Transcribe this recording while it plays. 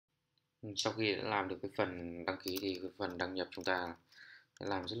Sau khi đã làm được cái phần đăng ký thì cái phần đăng nhập chúng ta sẽ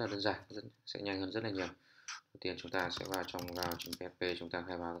làm rất là đơn giản, sẽ nhanh hơn rất là nhiều. Đầu tiên chúng ta sẽ vào trong route.php, chúng ta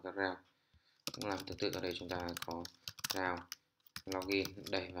khai báo các route. Cũng làm tương tự. Ở đây chúng ta có route login,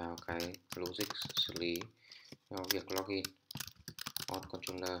 đẩy vào cái logic xử lý cho việc login. On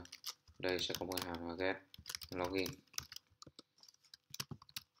controller, đây sẽ có một hàm get login.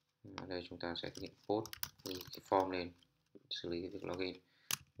 Ở đây chúng ta sẽ thực hiện post cái form lên xử lý cái việc login.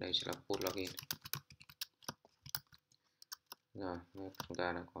 Đây sẽ là post login. Rồi chúng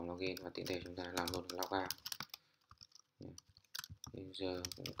ta đã có login và tiện thể chúng ta làm luôn logout. Bây giờ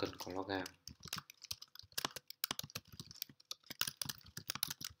cũng cần có logout.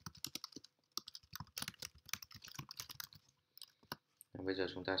 Bây giờ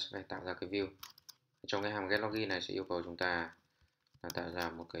chúng ta sẽ phải tạo ra cái view. Trong cái hàm get login này sẽ yêu cầu chúng ta là tạo ra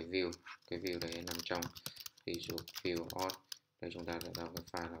một cái view. Cái view đấy nằm trong ví dụ view auth. Đây chúng ta sẽ tạo cái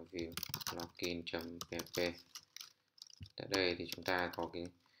file là view login.php. Tại đây thì chúng ta có cái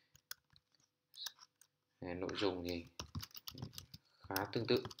nội dung thì khá tương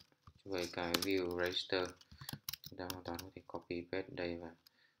tự với cái view register. Chúng ta hoàn toàn có thể copy paste đây và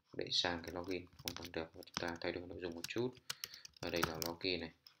để sang cái login không còn được, và chúng ta thay đổi nội dung một chút. Ở đây là login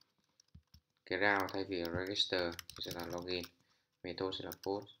này, cái route thay vì register thì sẽ là login, method sẽ là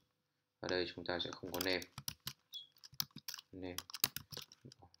post. Ở đây chúng ta sẽ không có name,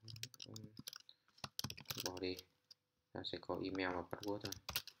 bỏ đi, ta sẽ có email và password thôi.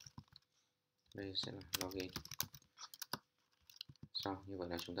 Đây sẽ là login. Xong, như vậy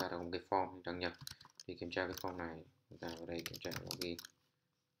là chúng ta đã có một cái form đăng nhập. Thì kiểm tra cái form này, chúng ta vào đây kiểm tra login,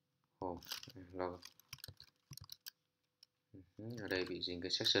 home, log. Ở đây bị dính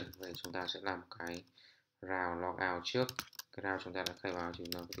cái section, vậy chúng ta sẽ làm cái route logout trước. Cái route chúng ta đã khai báo,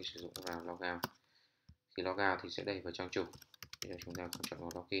 chúng ta có thể sử dụng route logout. Khi logout thì sẽ đẩy vào trang chủ. Bây giờ chúng ta chọn vào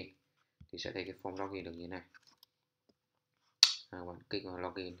login thì sẽ thấy cái form login được như thế này. Bạn kích vào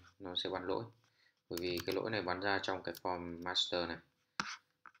login nó sẽ bắn lỗi, bởi vì cái lỗi này bắn ra trong cái form master này.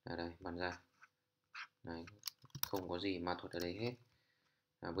 Ở đây bắn ra đấy, không có gì ma thuật ở đây hết.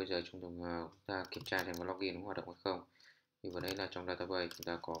 Bây giờ chúng ta kiểm tra xem có login có hoạt động hay không. Thì vào đấy là trong database chúng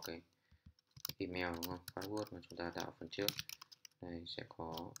ta có cái email đúng không, password mà chúng ta tạo phần trước. Đây sẽ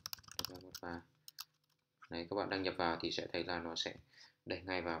có và đấy, các bạn đăng nhập vào thì sẽ thấy là nó sẽ đẩy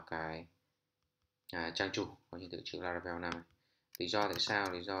ngay vào cái trang chủ có hiện tượng chữ Laravel này. Lý do tại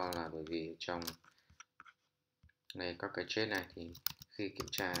sao? Lý do là bởi vì trong này các cái chết này thì khi kiểm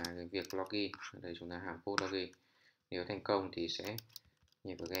tra cái việc login, ở đây chúng ta hàm post login, nếu thành công thì sẽ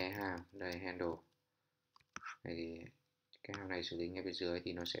nhảy vào cái hàm đây handle này, thì cái hàm này xử lý ngay bên dưới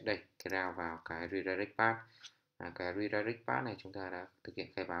thì nó sẽ đẩy cái route vào cái redirect path. Cái redirect path này chúng ta đã thực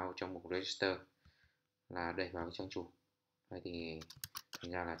hiện khai báo trong mục register là đẩy vào cái trang chủ. Đây thì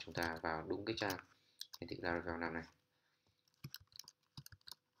thành ra là chúng ta vào đúng cái trang hiển thị Laravel nào này.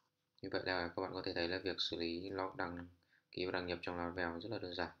 Như vậy là các bạn có thể thấy là việc xử lý log đăng ký và đăng nhập trong Laravel rất là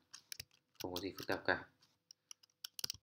đơn giản, không có gì phức tạp cả.